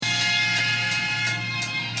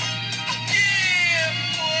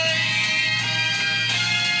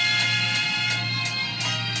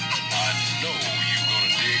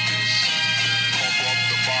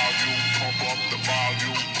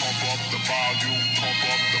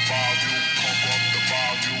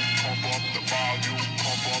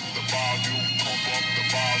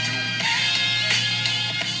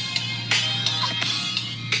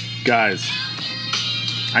Guys,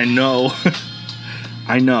 I know,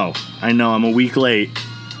 I know, I'm a week late,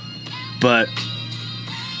 but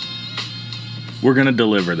we're going to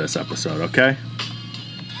deliver this episode, okay?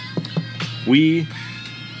 We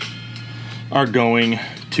are going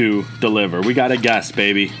to deliver. We got a guest,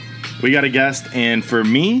 baby. We got a guest, and for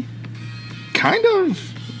me, kind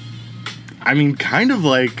of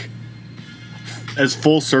like as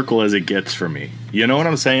full circle as it gets for me. You know what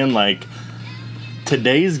I'm saying? Like,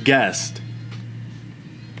 today's guest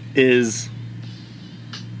is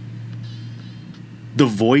the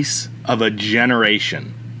voice of a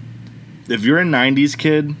generation. If you're a 90s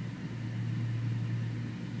kid,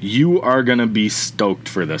 you are going to be stoked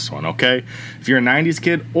for this one, okay? If you're a 90s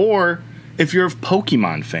kid or if you're a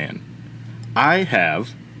Pokemon fan, I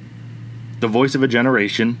have the voice of a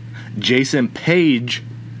generation, Jason Paige,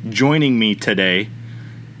 joining me today.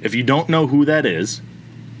 If you don't know who that is,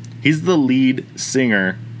 he's the lead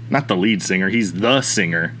singer, not the lead singer, he's the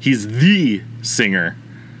singer. He's the singer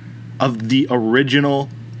of the original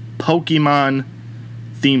Pokemon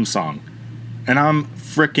theme song. And I'm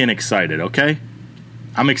freaking excited, okay?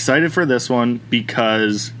 I'm excited for this one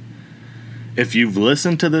because if you've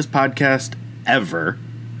listened to this podcast ever,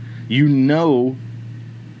 you know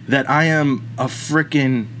that I am a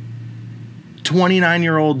freaking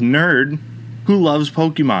 29-year-old nerd who loves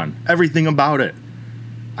Pokemon. Everything about it.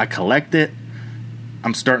 I collect it.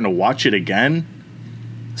 I'm starting to watch it again.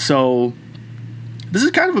 So this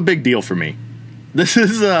is kind of a big deal for me. This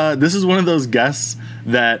is one of those guests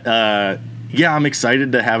that I'm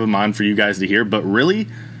excited to have him on for you guys to hear, but really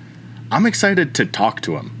I'm excited to talk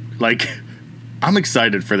to him. Like, I'm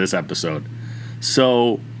excited for this episode.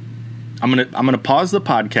 So I'm gonna pause the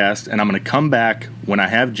podcast and I'm gonna come back when I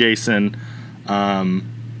have Jason, and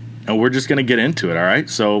we're just gonna get into it. All right.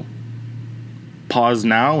 So pause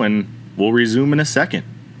now and we'll resume in a second.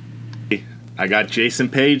 I got Jason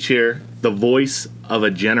Paige here, the voice of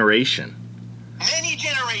a generation. Many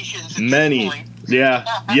generations. Many.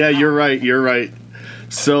 Yeah, you're right.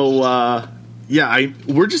 So,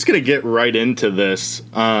 we're just going to get right into this.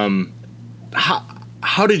 How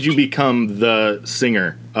did you become the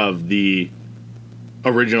singer of the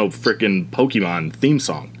original frickin' Pokemon theme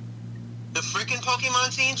song? The frickin'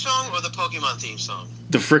 Pokemon theme song or the Pokemon theme song?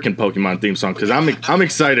 The frickin' Pokemon theme song, because I'm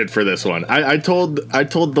excited for this one. I told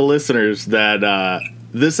the listeners that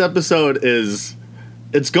this episode it's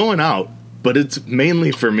going out, but it's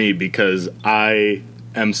mainly for me because I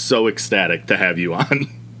am so ecstatic to have you on.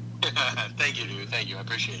 Thank you, dude. Thank you. I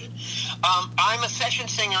appreciate it. I'm a session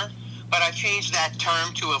singer, but I've changed that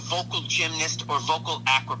term to a vocal gymnast or vocal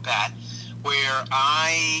acrobat, where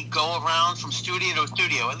I go around from studio to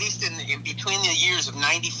studio, at least in between the years of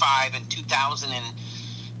 95 and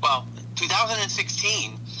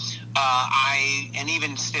 2016. And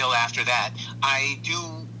even still after that, I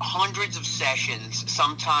do hundreds of sessions,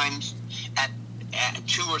 sometimes at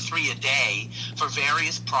 2 or 3 a day, for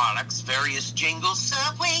various products, various jingles.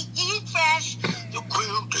 Subway, eat fresh, the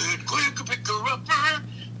quilted quick picker upper,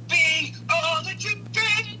 be all that you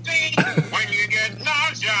can be. When you get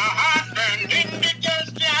nausea, heartburn,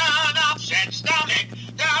 indigestion, upset stomach,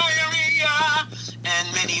 diarrhea,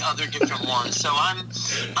 and many other different ones. So I'm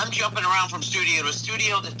jumping around from studio to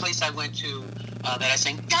studio. The place I went to that I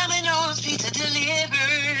sang Domino's Pizza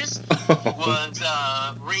Delivers was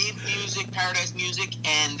rave music, paradise music,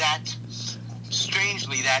 and that,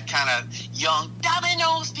 strangely, that kind of young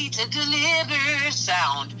Domino's Pizza Delivers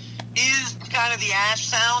sound is kind of the Ash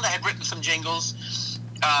sound. I had written some jingles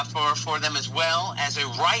for them as well as a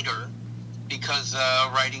writer, because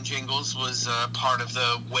writing jingles was part of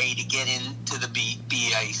the way to get into be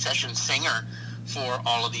a session singer for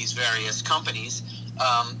all of these various companies.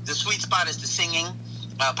 The sweet spot is the singing,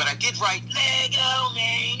 but I did write Lego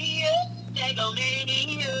Mania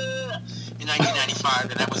in 1995,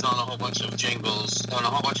 and that was on a whole bunch of jingles, on a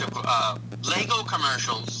whole bunch of Lego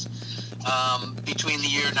commercials between the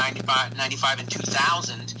year 95 and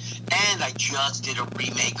 2000. And I just did a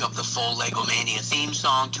remake of the full Lego Mania theme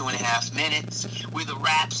song, 2.5 minutes, with a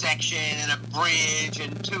rap section and a bridge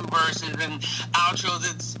and 2 verses and outro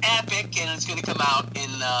that's epic, and it's going to come out in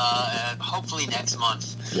hopefully next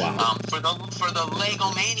month. Wow. For the Lego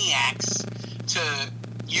Maniacs to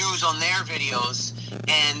use on their videos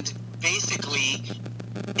and basically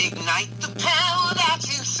ignite the power that's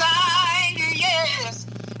inside you, yes,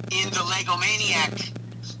 in the Lego Maniac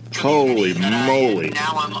Holy moly.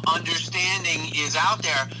 Now I'm understanding is out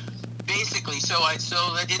there. Basically, so I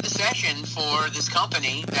did the session for this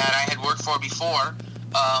company that I had worked for before,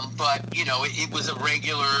 But, you know, it was a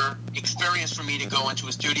regular experience for me to go into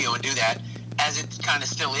a studio and do that, as it kind of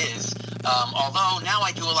still is. Although now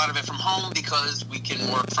I do a lot of it from home because we can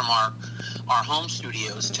work from our home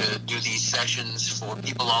studios to do these sessions for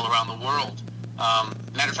people all around the world.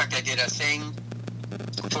 Matter of fact, I did a thing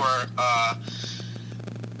for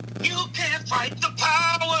You Can't Fight the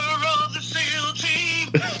Power of the SEAL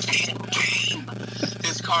Team.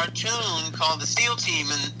 This cartoon called the SEAL Team,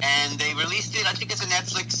 and they released it. I think it's a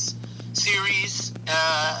Netflix series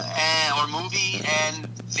or movie, and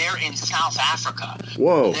they're in South Africa.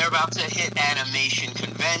 Whoa! They're about to hit animation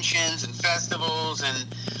conventions and festivals, and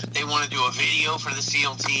they want to do a video for the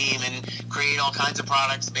SEAL Team and create all kinds of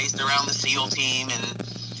products based around the SEAL Team. And,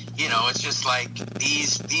 you know, it's just like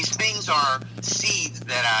these things are seeds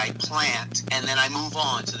that I plant, and then I move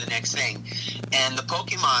on to the next thing. And the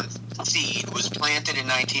Pokemon seed was planted in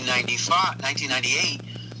 1998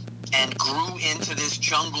 and grew into this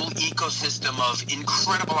jungle ecosystem of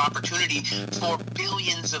incredible opportunity for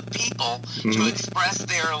billions of people to express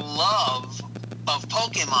their love of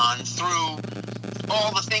Pokemon through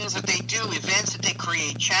all the things that they do, events that they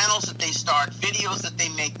create, channels that they start, videos that they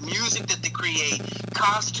make, music that they create,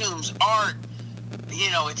 costumes, art. You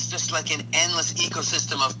know, it's just like an endless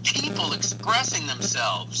ecosystem of people expressing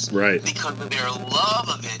themselves, right, because of their love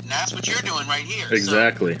of it. And that's what you're doing right here.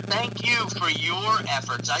 Exactly. So thank you for your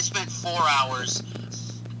efforts. I spent 4 hours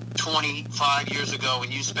 25 years ago,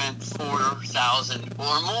 and you spent 4,000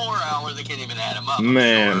 or more hours. I can't even add them up.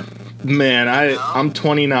 Man, I'm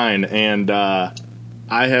 29, and I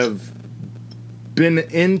have been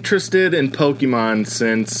interested in Pokemon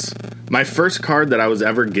since my first card that I was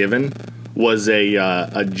ever given was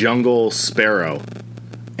a jungle sparrow,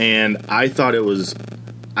 and I thought it was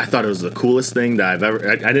the coolest thing that I've ever.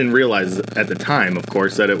 I didn't realize at the time, of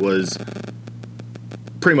course, that it was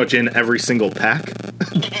pretty much in every single pack,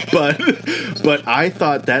 but I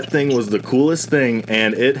thought that thing was the coolest thing,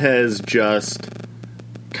 and it has just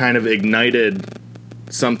kind of ignited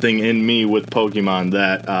something in me with Pokemon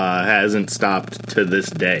that hasn't stopped to this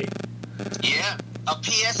day. Yeah. A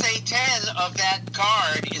PSA 10 of that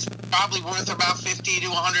card is probably worth about $50 to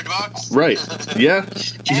 $100. Right. Yeah.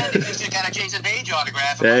 And if you got a Jason Paige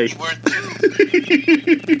autograph, it might be worth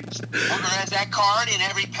 $2. Whereas that card in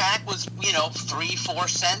every pack was, 3-4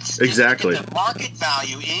 cents. Exactly. Just look at the market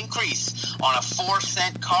value increase on a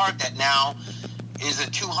 4-cent card that now is a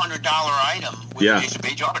 $200 item with a Jason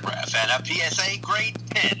Paige autograph and a PSA grade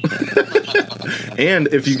 10. And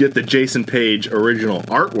if you get the Jason Paige original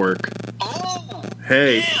artwork. Oh,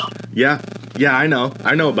 hey, damn. Yeah, I know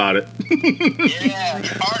about it. Yeah, the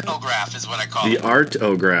artograph is what I call it. The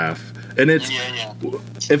artograph. And it's,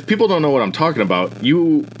 if people don't know what I'm talking about,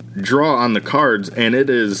 you draw on the cards, and it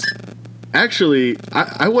is, actually,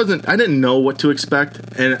 I didn't know what to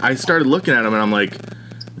expect, and I started looking at them, and I'm like,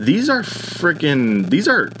 these are sick.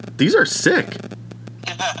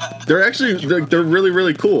 They're actually, they're really,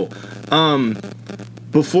 really cool.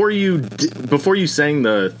 Before you sang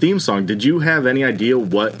the theme song, did you have any idea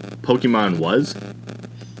what Pokemon was?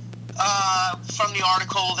 From the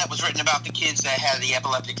article that was written about the kids that had the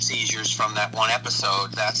epileptic seizures from that one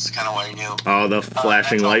episode, that's kind of what I knew. Oh, the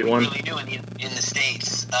flashing light one? That's all we really knew in the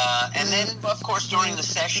States. And then, of course, during the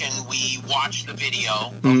session, we watched the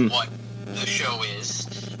video of what the show is.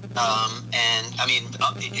 And, I mean,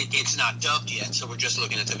 it's not dubbed yet, so we're just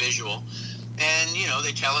looking at the visual. And,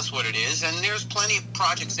 they tell us what it is. And there's plenty of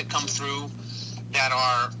projects that come through that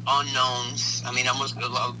are unknowns. I mean,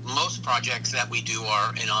 most projects that we do are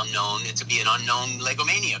an unknown. It could be an unknown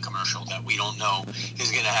Legomania commercial that we don't know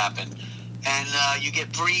is going to happen. And you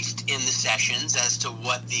get briefed in the sessions as to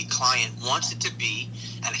what the client wants it to be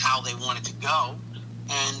and how they want it to go.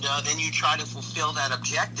 And then you try to fulfill that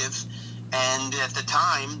objective. And at the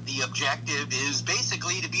time, the objective is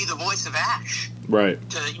basically to be the voice of Ash. Right.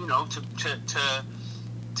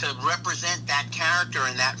 To represent that character,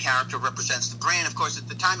 and that character represents the brand. Of course, at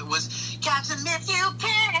the time it was catch him if you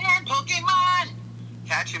can, Pokemon.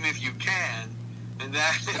 Catch him if you can, and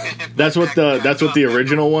that's what the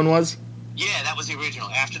original one was. Yeah, that was the original.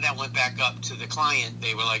 After that went back up to the client,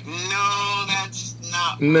 they were like, "No, that's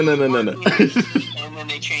not." No. And then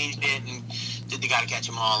they changed it and did "You Gotta Catch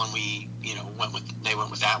 'Em All," and we, went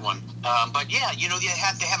with that one. But yeah, you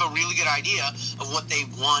have to have a really good idea of what they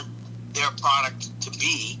want their product to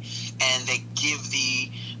be, and they give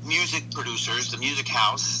the music producers, the music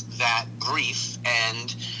house, that brief,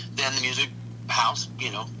 and then the music house,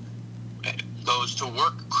 goes to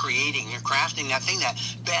work creating or crafting that thing that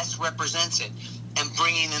best represents it, and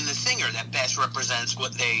bringing in the singer that best represents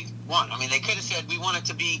what they want. I mean, they could have said, we want it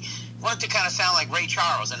to kind of sound like Ray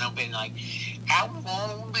Charles, and they'll be like, I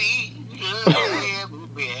won't be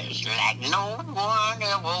like no one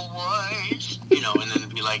ever was. You know, and then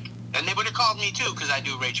it'd be like, and they would have called me too because I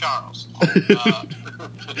do Ray Charles.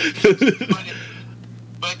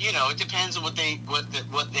 But you know, it depends on what they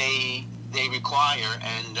require,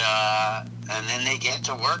 and then they get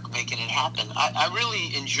to work making it happen. I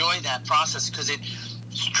really enjoy that process because it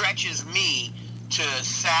stretches me to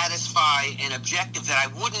satisfy an objective that I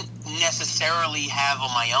wouldn't necessarily have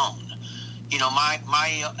on my own. You know, my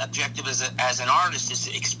objective as an artist is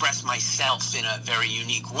to express myself in a very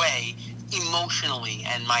unique way, emotionally,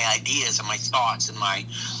 and my ideas and my thoughts and my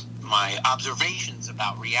observations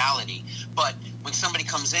about reality. But when somebody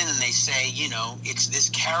comes in and they say, you know, it's this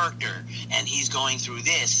character and he's going through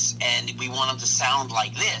this and we want him to sound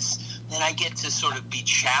like this, then I get to sort of be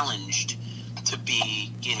challenged to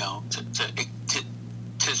be, you know,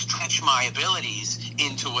 to stretch my abilities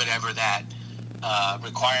into whatever that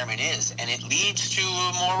requirement is. And it leads to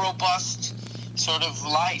a more robust sort of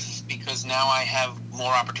life because now I have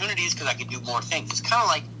more opportunities because I can do more things. It's kind of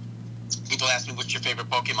like people ask me, what's your favorite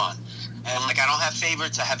Pokemon? And I'm like, I don't have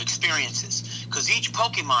favorites, I have experiences. Because each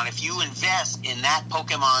Pokemon, if you invest in that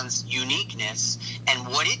Pokemon's uniqueness and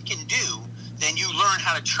what it can do, then you learn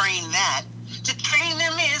how to train that. To train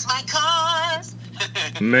them is my cause.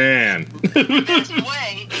 Man. The best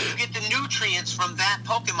way, you get the nutrients from that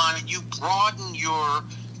Pokemon and you broaden your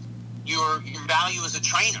value as a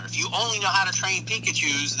trainer. If you only know how to train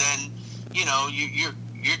Pikachus, then, you know,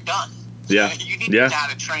 you're done. Yeah. You need to know how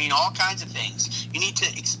to train all kinds of things. You need to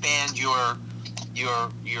expand your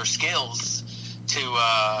skills to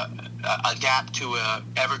adapt to a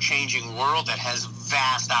ever-changing world that has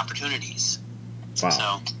vast opportunities. Wow.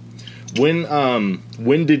 So,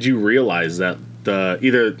 when did you realize that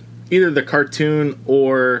either the cartoon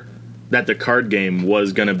or that the card game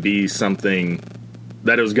was going to be something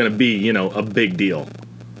that it was going to be, you know, a big deal?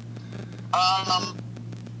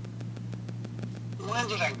 When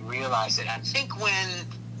did I realize it? I think when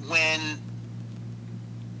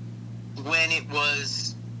it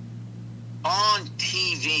was on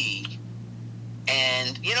TV,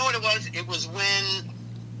 and you know what it was? It was when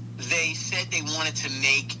they said they wanted to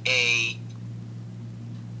make a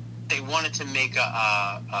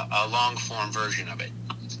long form version of it.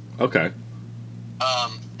 Okay.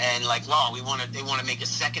 And like, wow, they want to make a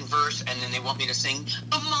second verse, and then they want me to sing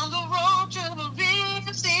 "I'm on the road to the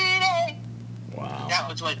big city." Wow. That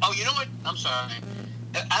was when. Oh, you know what? I'm sorry.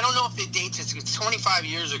 I don't know if it dates. It's 25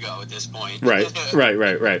 years ago at this point. Right.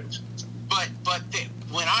 But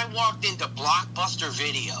When I walked into Blockbuster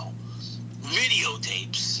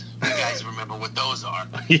videotapes, you guys remember what those are?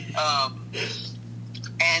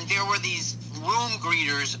 And there were these room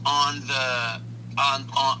greeters on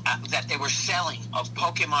that they were selling of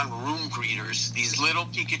Pokemon room greeters. These little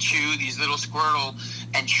Pikachu, these little Squirtle,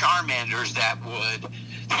 and Charmanders that would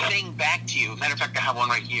sing back to you. Matter of fact, I have one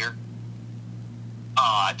right here.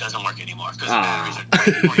 It doesn't work anymore because the batteries are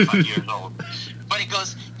 25 years old. But it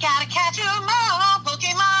goes, gotta catch 'em all,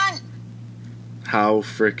 Pokemon. How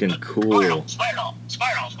freaking cool.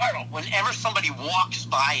 Squirtle. Whenever somebody walks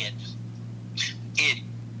by it, it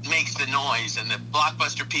makes the noise. And the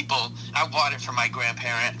Blockbuster people, I bought it for my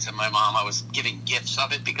grandparents and my mom. I was giving gifts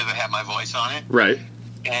of it because I had my voice on it. Right.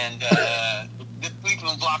 And the people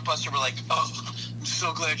in Blockbuster were like, oh, I'm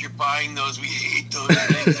so glad you're buying those. We hate those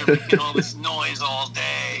things. They're making all this noise all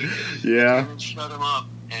day. Yeah. Shut them up.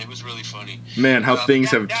 And it was really funny. Man, how things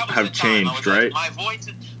have changed, right? Like,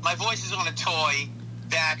 my voice is on a toy.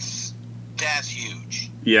 That's huge.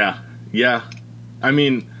 Yeah. I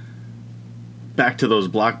mean, back to those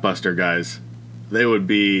Blockbuster guys. They would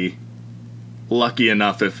be lucky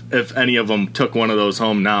enough if any of them took one of those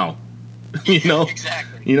home now. You know?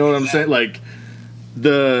 Exactly. You know what I'm saying? Like,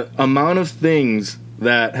 the amount of things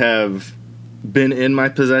that have been in my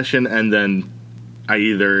possession and then I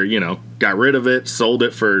either, you know, got rid of it, sold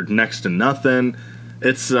it for next to nothing.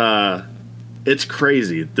 It's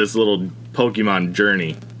crazy, this little Pokemon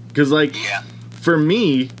journey. Because, like, for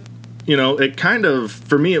me, you know, it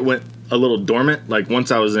went a little dormant. Like,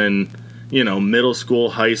 once I was in, you know, middle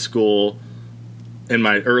school, high school, in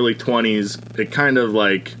my early 20s, it kind of,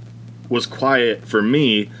 like, was quiet for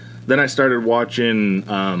me. Then I started watching,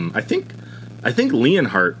 I think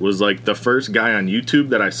Leonhardt was, like, the first guy on YouTube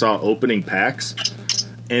that I saw opening packs.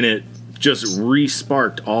 And it just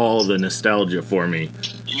re-sparked all the nostalgia for me.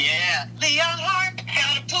 Yeah. Leonhardt,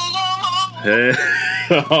 gotta pull on. Hey.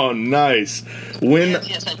 Oh, nice.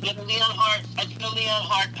 Yes, I did a Leonhardt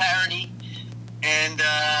parody. And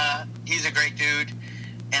he's a great dude.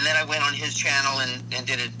 And then I went on his channel and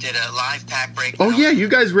did a live pack break. Oh, yeah, you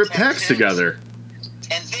guys ripped packs together.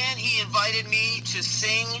 And then he invited me to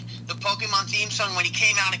sing the Pokemon theme song when he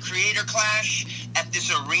came out at Creator Clash at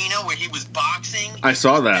this arena where he was boxing. I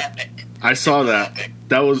saw that. Epic. I saw that. Epic.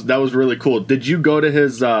 That was really cool. Did you go to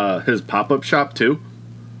his pop-up shop too?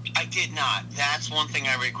 I did not. That's one thing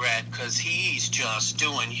I regret, because he's just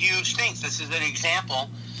doing huge things. This is an example,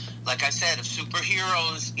 like I said, of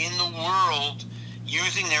superheroes in the world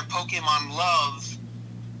using their Pokemon love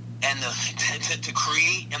and to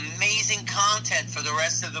create amazing content for the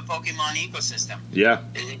rest of the Pokemon ecosystem. Yeah.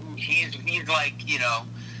 He's like, you know,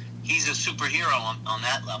 he's a superhero on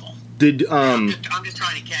that level. I'm just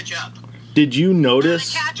trying to catch up. Did you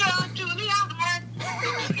notice? Catch up to the other.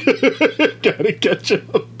 Gotta catch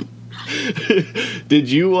up. Did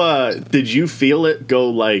you feel it go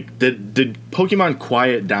like did Pokemon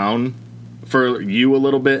quiet down for you a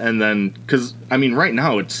little bit, and then because I mean right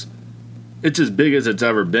now it's as big as it's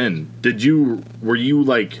ever been. Were you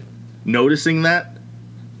like noticing that?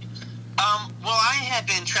 Well, I had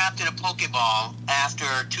been trapped in a Pokeball after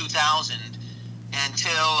 2000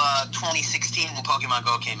 until 2016 when Pokemon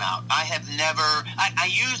Go came out. I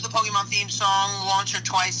used the Pokemon theme song once or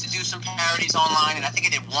twice to do some parodies online, and I think I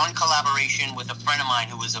did one collaboration with a friend of mine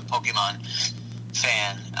who was a Pokemon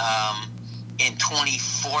fan in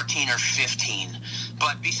 2014 or 15.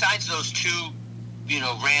 But besides those two, you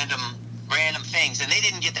know, random things, and they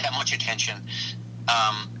didn't get that much attention,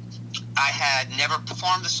 I had never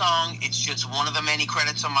performed the song. It's just one of the many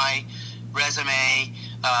credits on my resume.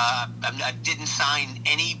 I didn't sign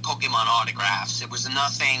any Pokemon autographs. It was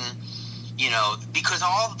nothing, you know, because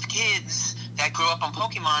all the kids that grew up on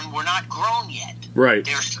Pokemon were not grown yet. Right.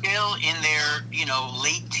 They're still in their, you know,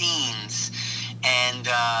 late teens, and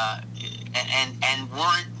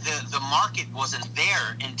weren't the market wasn't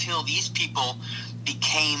there until these people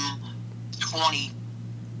became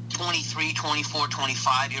 23, 24,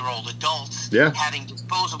 25-year-old adults, yeah, having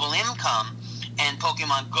disposable income. And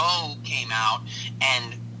Pokemon Go came out,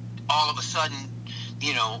 and all of a sudden,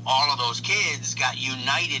 you know, all of those kids got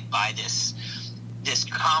united by this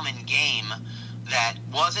common game that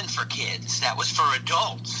wasn't for kids, that was for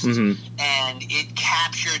adults. Mm-hmm. And it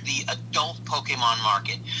captured the adult Pokemon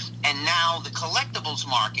market. And now the collectibles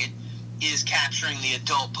market is capturing the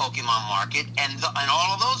adult Pokemon market, and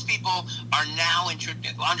all of those people are now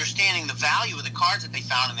understanding the value of the cards that they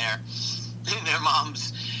found in their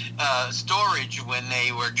mom's storage when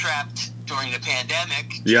they were trapped during the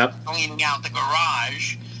pandemic. Yep. Cleaning out the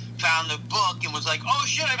garage, found the book and was like, "Oh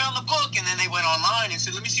shit, I found the book!" And then they went online and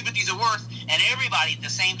said, "Let me see what these are worth." And everybody at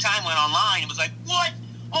the same time went online and was like, "What?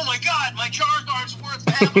 Oh my God, my Charizard's worth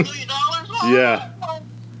 $500,000!" Oh, yeah.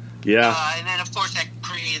 Yeah. And then, of course, that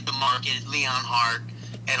created the market, Leon Hart,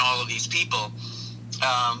 and all of these people.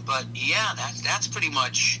 But yeah, that's pretty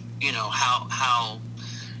much, you know, how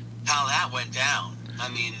that went down. I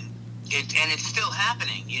mean, it's still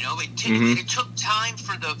happening. You know, it took time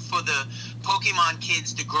for the Pokemon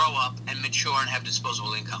kids to grow up and mature and have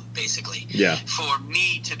disposable income, basically. Yeah. For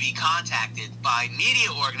me to be contacted by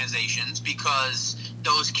media organizations because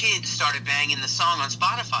those kids started banging the song on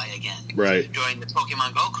Spotify again. Right. During the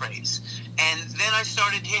Pokemon Go craze. And then I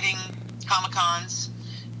started hitting Comic-Cons,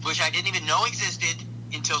 which I didn't even know existed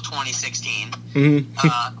until 2016. Mm-hmm.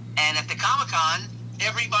 And at the Comic-Con,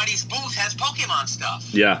 everybody's booth has Pokemon stuff.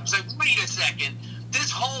 Yeah. It's like, wait a second, this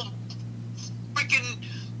whole freaking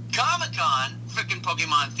Comic-Con, freaking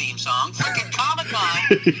Pokemon theme song, freaking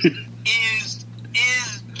Comic-Con is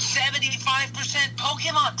 75%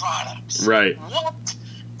 Pokemon products. Right. What?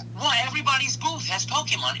 Everybody's booth has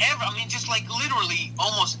Pokemon. Just like literally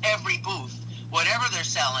almost every booth, whatever they're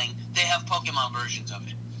selling, they have Pokemon versions of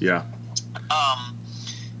it. Yeah.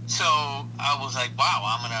 So I was like, wow,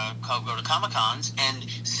 I'm going to go to Comic-Cons and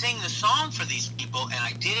sing the song for these people. And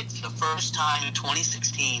I did it for the first time in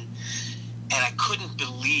 2016. And I couldn't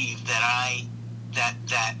believe that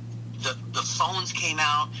the phones came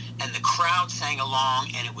out and the crowd sang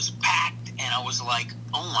along and it was packed. And I was like,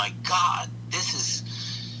 oh my God, this is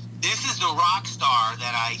the rock star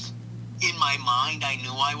that in my mind, I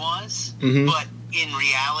knew I was. Mm-hmm. But in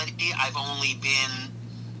reality, I've only been,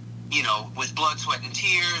 you know, with Blood, Sweat, and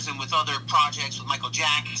Tears and with other projects with Michael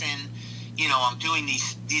Jackson. You know, I'm doing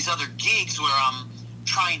these other gigs where I'm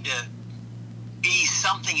trying to be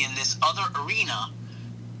something in this other arena,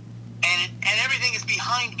 and everything is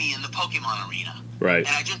behind me in the Pokemon arena. Right.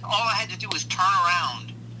 And all I had to do was turn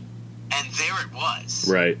around, and there it was.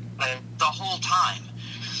 Right. The whole time.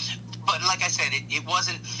 But like I said, it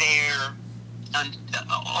wasn't there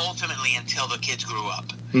ultimately until the kids grew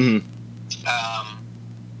up. Mm-hmm.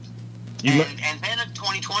 And then in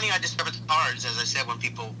 2020, I discovered the cards, as I said, when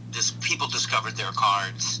people discovered their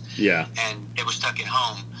cards. Yeah. And they were stuck at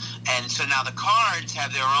home. And so now the cards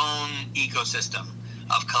have their own ecosystem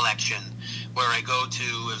of collection, where I go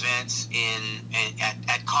to events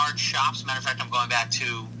at card shops. Matter of fact, I'm going back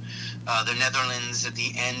to the Netherlands at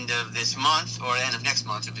the end of this month, or the end of next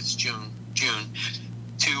month if it's June, to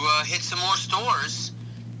hit some more stores,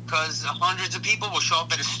 because hundreds of people will show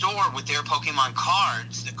up at a store with their Pokemon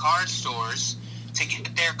cards, the card stores, to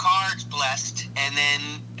get their cards blessed, and then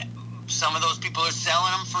some of those people are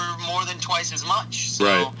selling them for more than twice as much. So,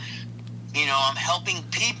 right. I'm helping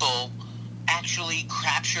people actually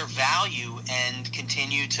capture value and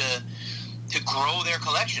continue to grow their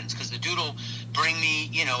collections, because the dude will bring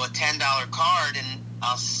me, a $10 card, and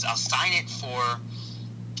I'll sign it for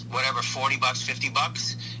whatever, $40,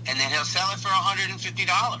 $50, and then he'll sell it for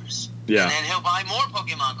 $150. Yeah. And then he'll buy more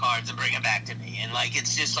Pokemon cards and bring it back to me. And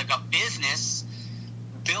it's just like a business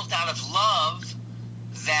built out of love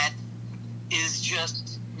that is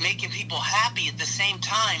just making people happy at the same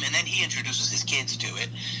time. And then he introduces his kids to it,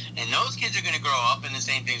 and those kids are going to grow up, and the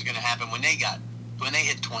same thing's going to happen when they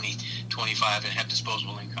hit 20, 25 and have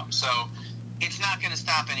disposable income. So it's not going to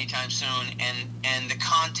stop anytime soon. And the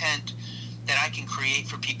content that I can create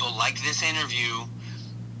for people like this interview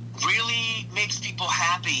really makes people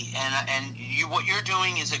happy. And what you're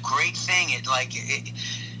doing is a great thing.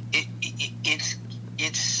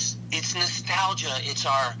 It's nostalgia. It's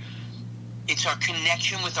our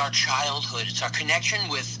connection with our childhood. It's our connection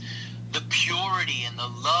with the purity and the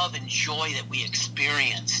love and joy that we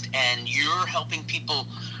experienced. And you're helping people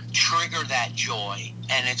trigger that joy.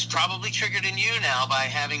 And it's probably triggered in you now by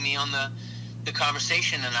having me on the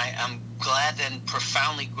conversation. And I'm glad and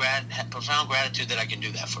profound gratitude that I can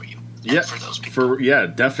do that for you. Yeah, for those people.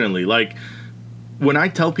 Definitely. Like, when I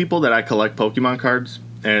tell people that I collect Pokemon cards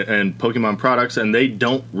and Pokemon products, and they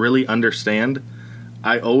don't really understand,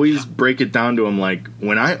 I always break it down to them. Like,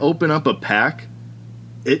 when I open up a pack,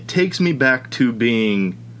 it takes me back to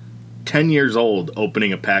being 10 years old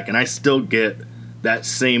opening a pack, and I still get that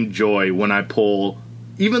same joy when I pull.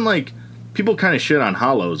 Even, people kind of shit on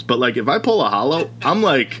hollows, but, if I pull a hollow, I'm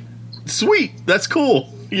like, sweet, that's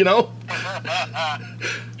cool, Yeah, no,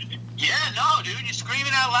 dude, you're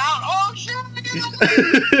screaming out loud. Oh, shit.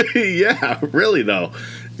 Yeah, really, though.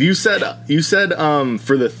 You said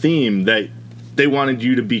for the theme that they wanted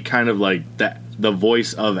you to be kind of like the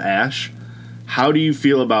voice of Ash. How do you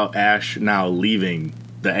feel about Ash now leaving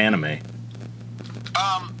the anime?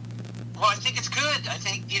 Well, I think it's good. I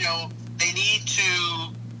think, they need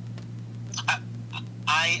to...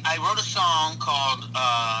 I wrote a song called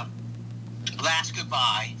Last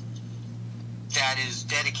Goodbye that is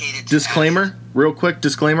dedicated to Disclaimer? Ash. Real quick,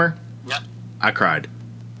 disclaimer? Yep. I cried.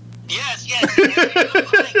 Yes. So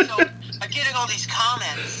I'm getting all these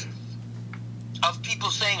comments of people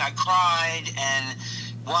saying I cried, and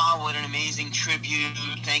wow, what an amazing tribute.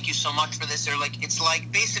 Thank you so much for this. It's like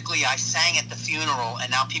basically I sang at the funeral, and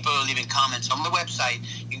now people are leaving comments on my website.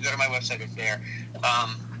 You can go to my website right there.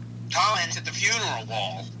 Comments at the funeral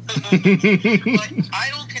wall. But I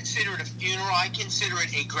don't consider it a funeral. I consider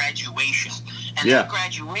it a graduation. And that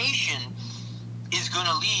graduation is going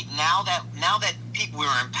to lead, now that people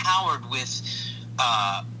were empowered with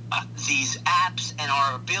these apps and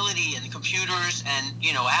our ability and the computers, and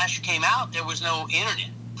Ash came out, there was no internet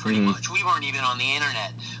pretty much. We weren't even on the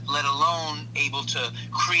internet, let alone able to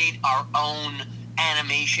create our own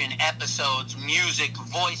animation episodes, music,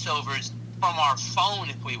 voiceovers from our phone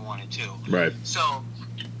if we wanted to. Right. So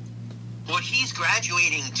what he's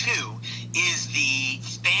graduating to is the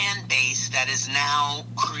fan base that is now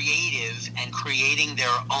creative and creating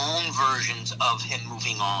their own versions of him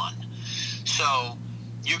moving on. So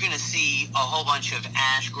you're going to see a whole bunch of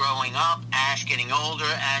Ash growing up, Ash getting older,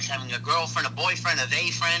 Ash having a girlfriend, a boyfriend, a they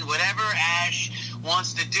friend, whatever Ash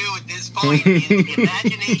wants to do at this point. In the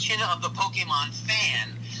imagination of the Pokemon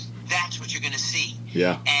fan, that's what you're going to see.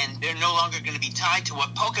 Yeah. And they're no longer going to be tied to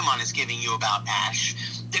what Pokemon is giving you about Ash.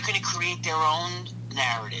 They're going to create their own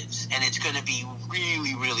narratives, and it's going to be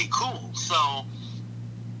really, really cool. So,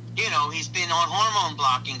 he's been on hormone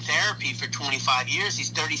blocking therapy for 25 years. He's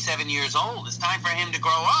 37 years old. It's time for him to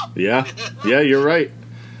grow up. Yeah. Yeah, you're right.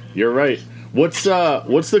 You're right. What's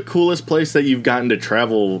the coolest place that you've gotten to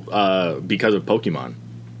travel because of Pokemon?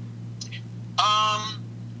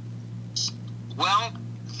 Well,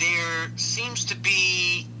 there seems to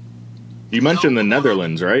be... You mentioned the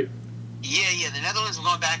Netherlands, right? Yeah, the Netherlands. We're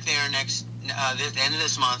going back there next the end of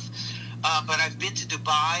this month. But I've been to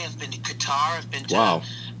Dubai. I've been to Qatar. I've been to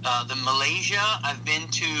the Malaysia. I've been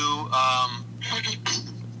to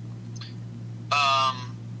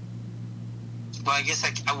well, I guess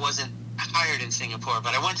I wasn't hired in Singapore,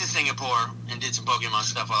 but I went to Singapore and did some Pokemon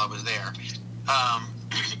stuff while I was there.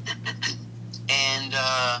 And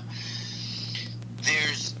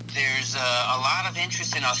there's a lot of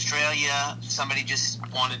interest in Australia. Somebody just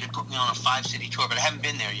wanted to put me on a 5-city tour, but I haven't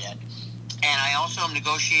been there yet. And I also am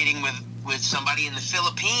negotiating with somebody in the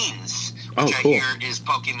Philippines, which I hear is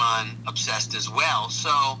Pokemon obsessed as well.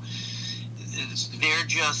 So they're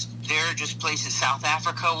just places. South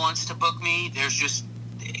Africa wants to book me.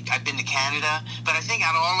 I've been to Canada, but I think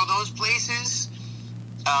out of all of those places,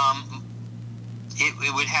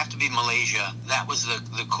 it would have to be Malaysia. That was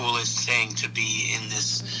the coolest thing, to be in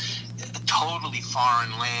this totally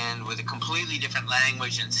foreign land with a completely different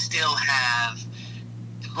language and still have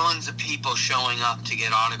tons of people showing up to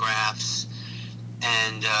get autographs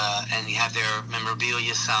and have their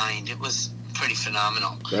memorabilia signed. It was pretty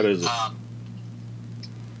phenomenal. That is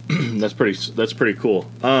that's pretty cool.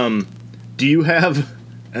 Do you have,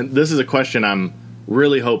 and this is a question I'm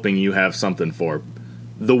really hoping you have something for,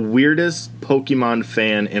 the weirdest Pokemon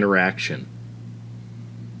fan interaction?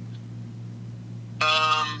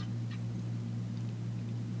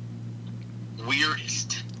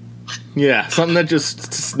 Weirdest. Yeah, something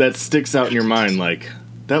that sticks out in your mind, like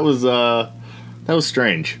that was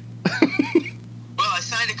strange. Well, I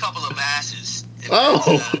signed a couple of asses.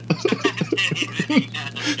 Oh.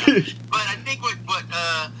 But I think what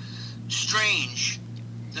strange,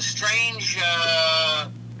 the strange,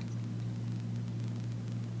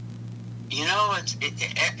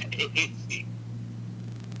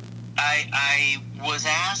 I was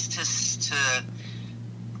asked to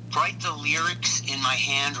write the lyrics in my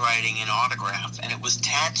handwriting in autograph, and it was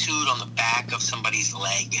tattooed on the back of somebody's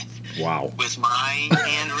leg. Wow. With my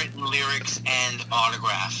handwritten lyrics and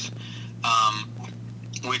autograph,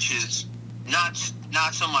 which is not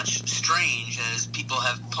so much strange as people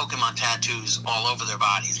have Pokemon tattoos all over their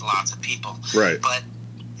bodies, lots of people. Right. But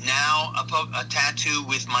now a tattoo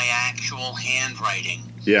with my actual handwriting.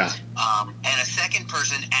 Yeah. And a second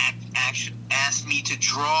person asked me to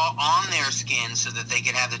draw on their skin so that they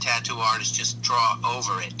could have the tattoo artist just draw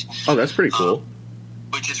over it. Oh, that's pretty cool.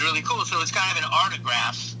 Which is really cool. So it's kind of an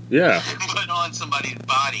autograph. Yeah. Put on somebody's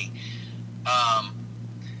body.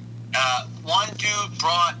 One dude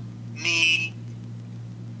brought me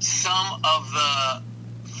some of the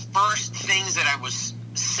first things that I was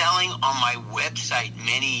selling on my website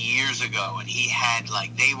many years ago, and he had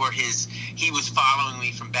he was following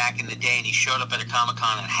me from back in the day, and he showed up at a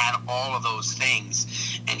Comic-Con and had all of those things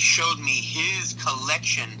and showed me his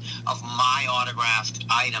collection of my autographed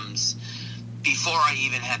items before I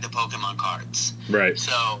even had the Pokemon cards. Right.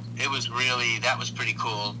 So that was pretty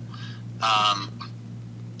cool.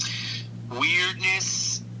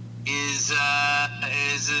 Weirdness is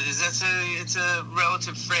it's a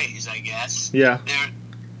relative phrase, I guess. Yeah.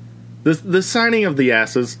 The signing of the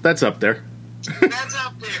asses, that's up there. That's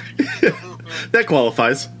up there. That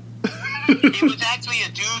qualifies. It was actually a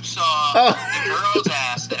dude saw the girl's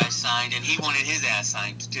ass that I signed, and he wanted his ass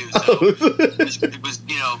signed too. So it was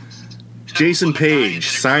Jason Paige,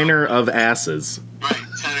 signer of asses. Right,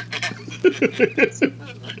 signer of asses.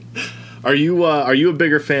 Are you a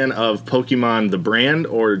bigger fan of Pokemon the brand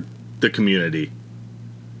or the community?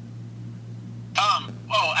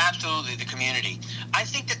 Oh, absolutely, the community. I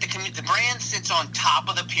think that the brand sits on top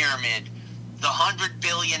of the pyramid, the $100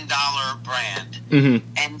 billion brand,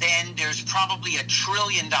 and then there's probably $1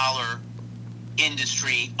 trillion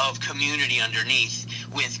industry of community underneath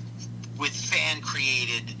with fan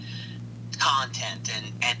created content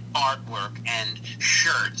and artwork and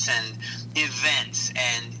shirts and events,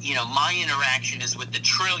 and my interaction is with the $1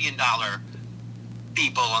 trillion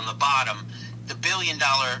people on the bottom. The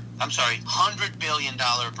 $100 billion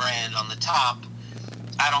brand on the top,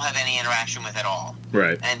 I don't have any interaction with at all.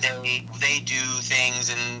 Right. And they do things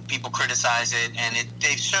and people criticize it, and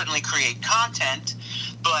they certainly create content,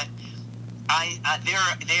 but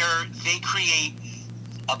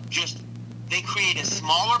they create a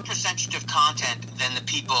smaller percentage of content than the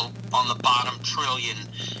people on the bottom trillion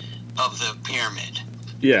of the pyramid.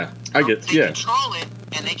 Yeah, I get. They control it,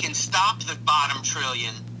 and they can stop the bottom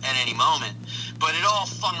trillion at any moment, but it all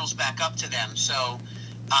funnels back up to them. So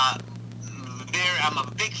I'm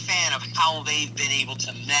a big fan of how they've been able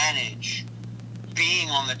to manage being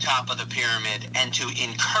on the top of the pyramid and to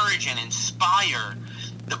encourage and inspire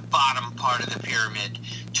the bottom part of the pyramid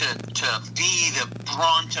to be the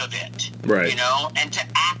brunt of it, right? And to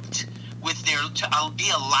act with to be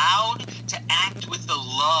allowed to act with the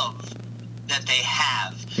love that they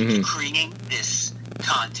have to create this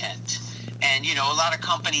content. And a lot of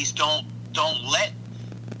companies don't let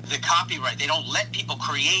the copyright. They don't let people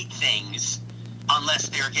create things unless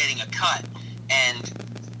they're getting a cut. And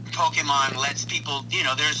Pokemon lets people.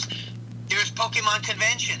 There's Pokemon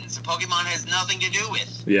conventions that Pokemon has nothing to do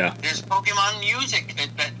with. Yeah. There's Pokemon music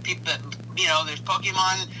that people, there's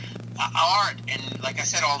Pokemon art, and like I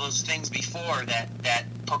said, all those things before that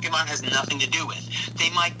Pokemon has nothing to do with. They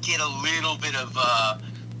might get a little bit of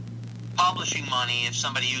publishing money if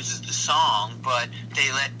somebody uses the song, but they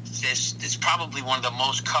let this. It's probably one of the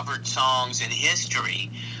most covered songs in history.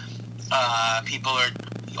 People are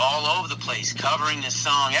all over the place covering this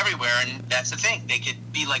song everywhere, and that's the thing. They could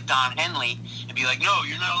be like Don Henley and be like, "No,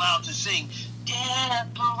 you're not allowed to sing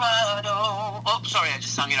Desperado." Oh, sorry, I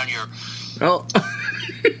just sung it on your. Oh.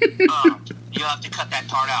 You'll have to cut that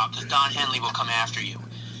part out because Don Henley will come after you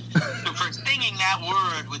for singing that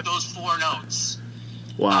word with those 4 notes.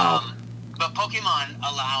 Wow. But Pokemon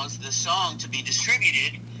allows the song to be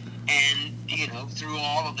distributed, and through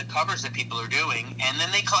all of the covers that people are doing, and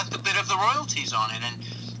then they collect a bit of the royalties on it, and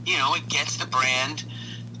it gets the brand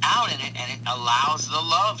out, and it allows the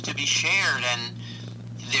love to be shared, and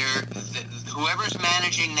whoever's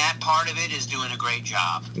managing that part of it is doing a great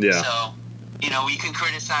job. Yeah. So, you can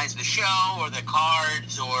criticize the show or the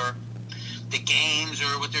cards or the games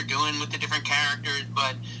or what they're doing with the different characters,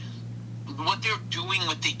 but what they're doing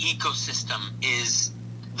with the ecosystem is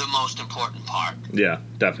the most important part. Yeah,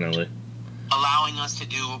 definitely. Allowing us to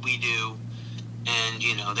do what we do, and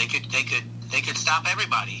they could stop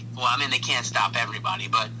everybody. Well, I mean, they can't stop everybody,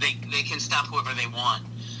 but they can stop whoever they want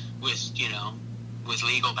with with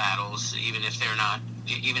legal battles, even if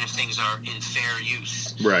things are in fair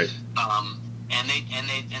use. Right. And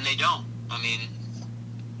they don't. I mean,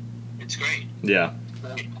 it's great. Yeah.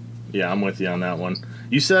 Yeah, I'm with you on that one.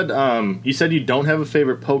 You said you don't have a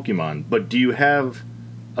favorite Pokemon, but do you have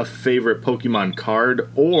a favorite Pokemon card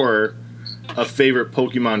or a favorite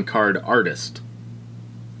Pokemon card artist?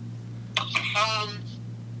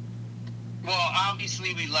 Well,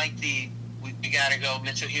 obviously we like we gotta go.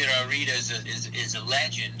 Mitsuhiro Arita is a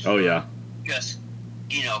legend. Oh yeah. Just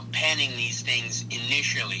penning these things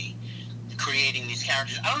initially, creating these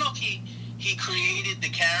characters. I don't know if he created the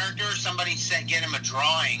character. Somebody get him a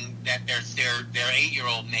drawing that their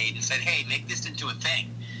 8-year-old made and said, "Hey, make this into a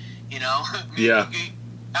thing." Yeah.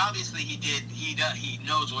 Obviously, he did. He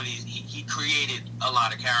knows what he created a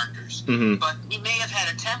lot of characters, mm-hmm. but he may have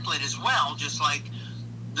had a template as well, just like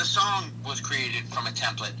the song was created from a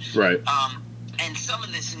template. Right. And some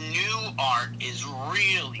of this new art is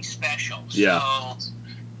really special. Yeah. So,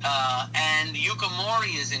 and Yuka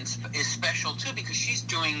Mori is special too, because she's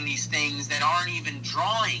doing these things that aren't even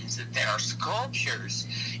drawings, that are sculptures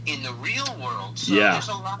in the real world. So there's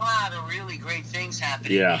a lot of really great things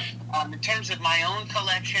happening. Yeah. In terms of my own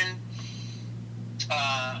collection,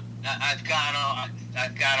 I've got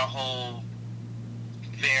a whole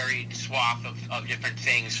varied swath of different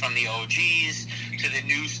things, from the OGs to the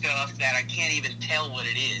new stuff that I can't even tell what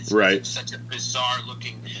it is. Right. It's such a bizarre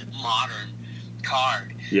looking modern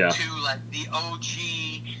card. Yeah. To like the OG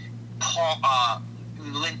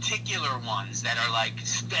lenticular ones that are like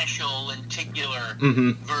special lenticular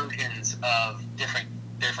mm-hmm. versions of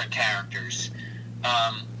different characters.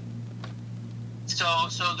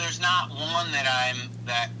 So there's not one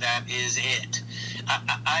that is it.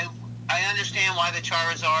 I understand why the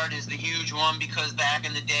Charizard is the huge one, because back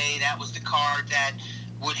in the day that was the card that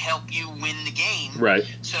would help you win the game. Right.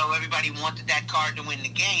 So everybody wanted that card to win the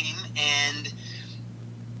game, and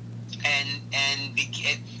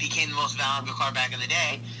it became the most valuable card back in the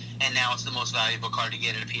day, and now it's the most valuable card to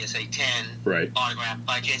get at a PSA 10. Right. Autographed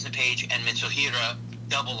by Jason Paige and Mitsuhiro,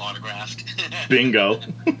 double autographed. Bingo.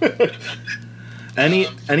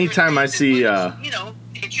 Anytime I see,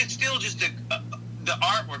 it's still just the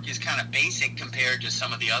artwork is kind of basic compared to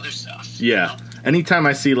some of the other stuff. Yeah. Anytime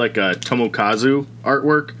I see like a Tomokazu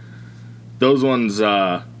artwork, those ones,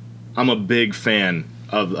 I'm a big fan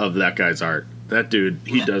of that guy's art. That dude,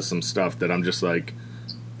 he does some stuff that I'm just like,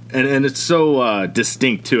 and it's so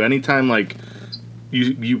distinct too. Anytime like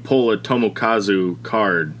you pull a Tomokazu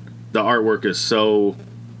card, the artwork is so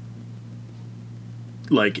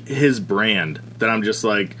like his brand that I'm just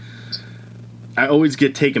like, I always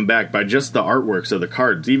get taken back by just the artworks of the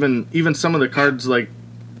cards. Even some of the cards like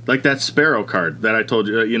that Sparrow card that I told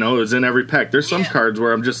you, it was in every pack. There's some cards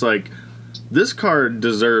where I'm just like, this card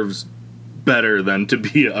deserves better than to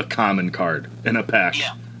be a common card in a pack.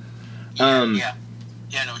 Yeah, I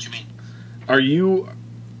know what you mean. Are you,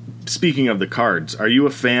 speaking of the cards, are you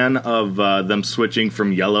a fan of them switching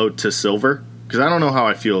from yellow to silver? Because I don't know how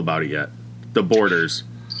I feel about it yet. The borders.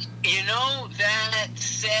 That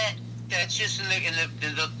set, that's just in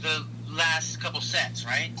the last couple sets,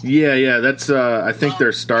 right? Yeah. That's I think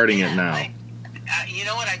they're starting it now. You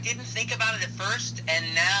know what? I didn't think about it at first,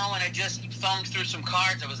 and now when I just thumbed through some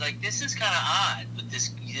cards, I was like, this is kind of odd. With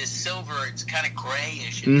this silver, it's kind of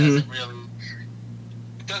grayish. It doesn't really...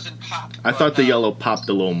 It doesn't pop. I thought the yellow popped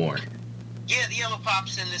a little more. Yeah, the yellow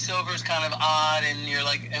pops and the silver is kind of odd, and you're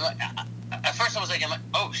like... At first I was like,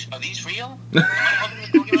 are these real? Am I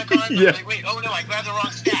opening the Pokemon cards? Yeah. I'm like, wait, oh no, I grabbed the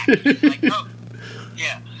wrong stack. Like, oh.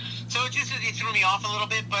 Yeah. So it threw me off a little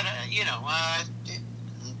bit, but,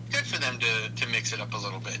 good for them to mix it up a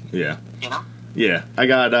little bit. Yeah. You know? Yeah. I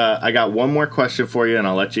got one more question for you, and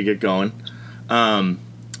I'll let you get going.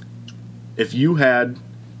 If you had...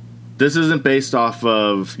 This isn't based off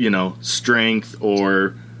of, strength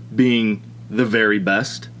or being the very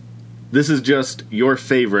best. This is just your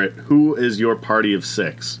favorite. Who is your party of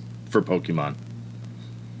 6 for Pokemon?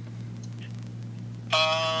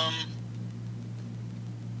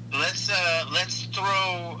 Let's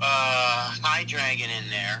throw Hydreigon in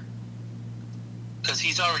there because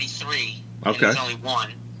he's already 3. Okay. And there's only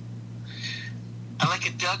 1. I like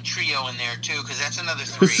a Doug trio in there too because that's another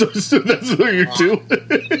 3. so that's what you're 2.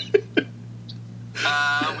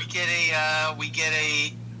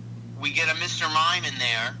 We get a Mr. Mime in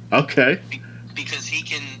there. Okay. Because he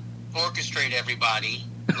can orchestrate everybody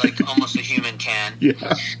like almost a human can.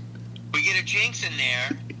 Yeah. We get a Jinx in there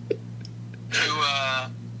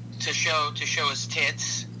to show his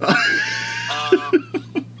tits. And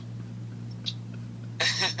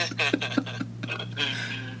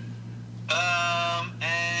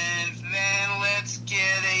then let's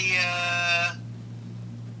get a.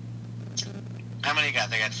 How many you got?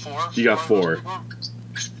 They got 4. You got 4.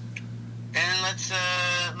 And let's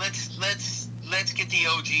get the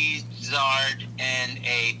OG Zard and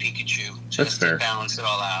a Pikachu. That's fair. To balance it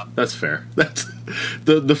all out. That's fair. That's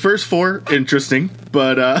the first 4 interesting,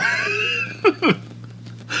 but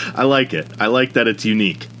I like it. I like that it's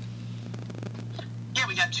unique. Yeah,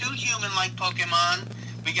 we got 2 human-like Pokemon.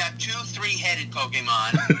 We got 2 3-headed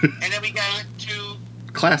Pokemon, and then we got 2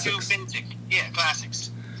 classics. 2 basic, classics.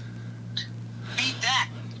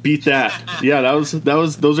 Beat that. Yeah,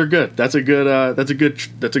 those are good. That's a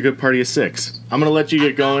good party of 6. I'm gonna let you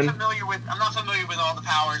get going. I'm not familiar with all the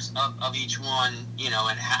powers of each one,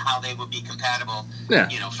 and how they would be compatible. Yeah.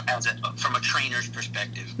 From a trainer's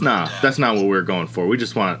perspective. Nah, that's not what we're going for. We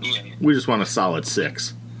just want a solid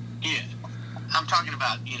 6. Yeah. I'm talking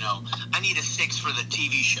about, I need a 6 for the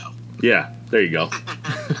TV show. Yeah, there you go.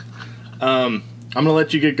 I'm gonna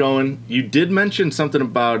let you get going. You did mention something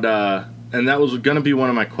about and that was going to be one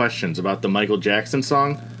of my questions about the Michael Jackson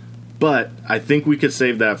song, but I think we could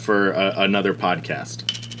save that for another podcast,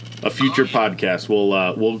 a future podcast.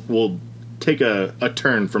 We'll take a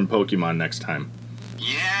turn from Pokemon next time.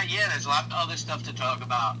 Yeah, there's a lot of other stuff to talk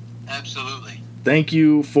about. Absolutely. Thanks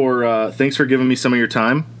for giving me some of your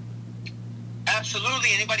time.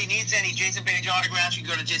 Absolutely. Anybody needs any Jason Paige autographs, you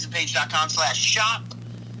can go to jasonpaige.com/shop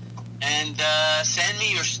and send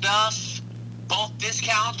me your stuff. Both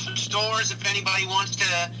discounts from stores. If anybody wants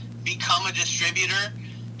to become a distributor,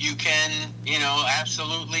 you can,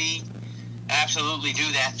 absolutely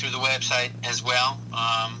do that through the website as well.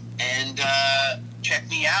 And check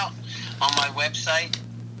me out on my website.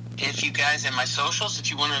 If you guys and my socials, if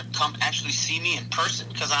you want to come actually see me in person,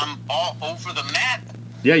 because I'm all over the map.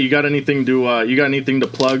 Yeah, you got anything to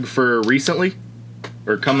plug for recently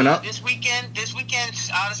or coming up? This weekend's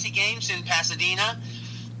Odyssey Games in Pasadena.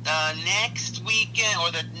 Next weekend, or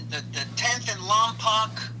the 10th in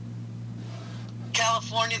Lompoc,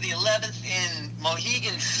 California, the 11th in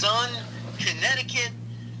Mohegan Sun, Connecticut,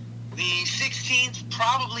 the 16th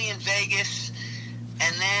probably in Vegas,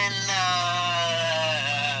 and then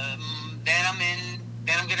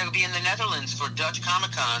I'm going to be in the Netherlands for Dutch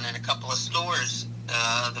Comic Con and a couple of stores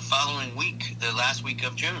the following week, the last week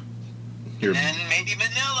of June. And then maybe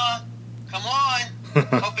Manila. Come on.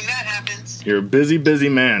 Hoping that happens. You're a busy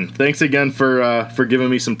man. Thanks again for giving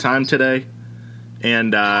me some time today,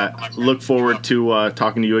 and look forward to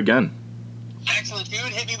talking to you again. Excellent, dude.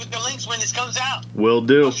 Hit me with the links when this comes out. Will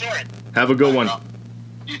do. I'll share it. Have a good one.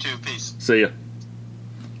 You too. Peace. See ya.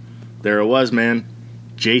 There it was, man.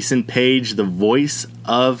 Jason Paige, the voice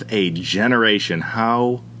of a generation.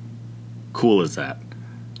 How cool is that?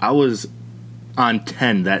 I was on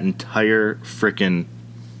 10 that entire frickin'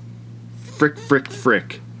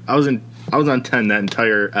 frick. I was on 10 that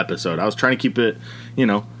entire episode. I was trying to keep it,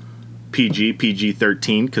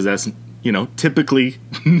 PG-13, because that's, typically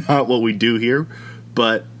not what we do here.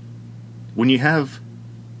 But when you have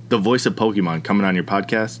the voice of Pokemon coming on your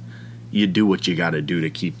podcast, you do what you gotta do to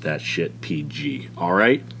keep that shit PG. All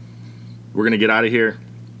right? We're gonna get out of here.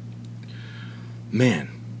 Man,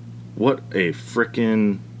 what a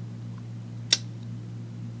frickin'...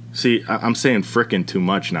 See, I'm saying frickin' too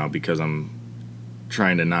much now because I'm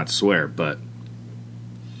trying to not swear, but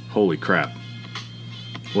holy crap.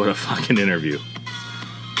 What a fucking interview.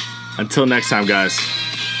 Until next time, guys.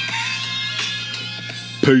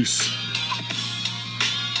 Peace.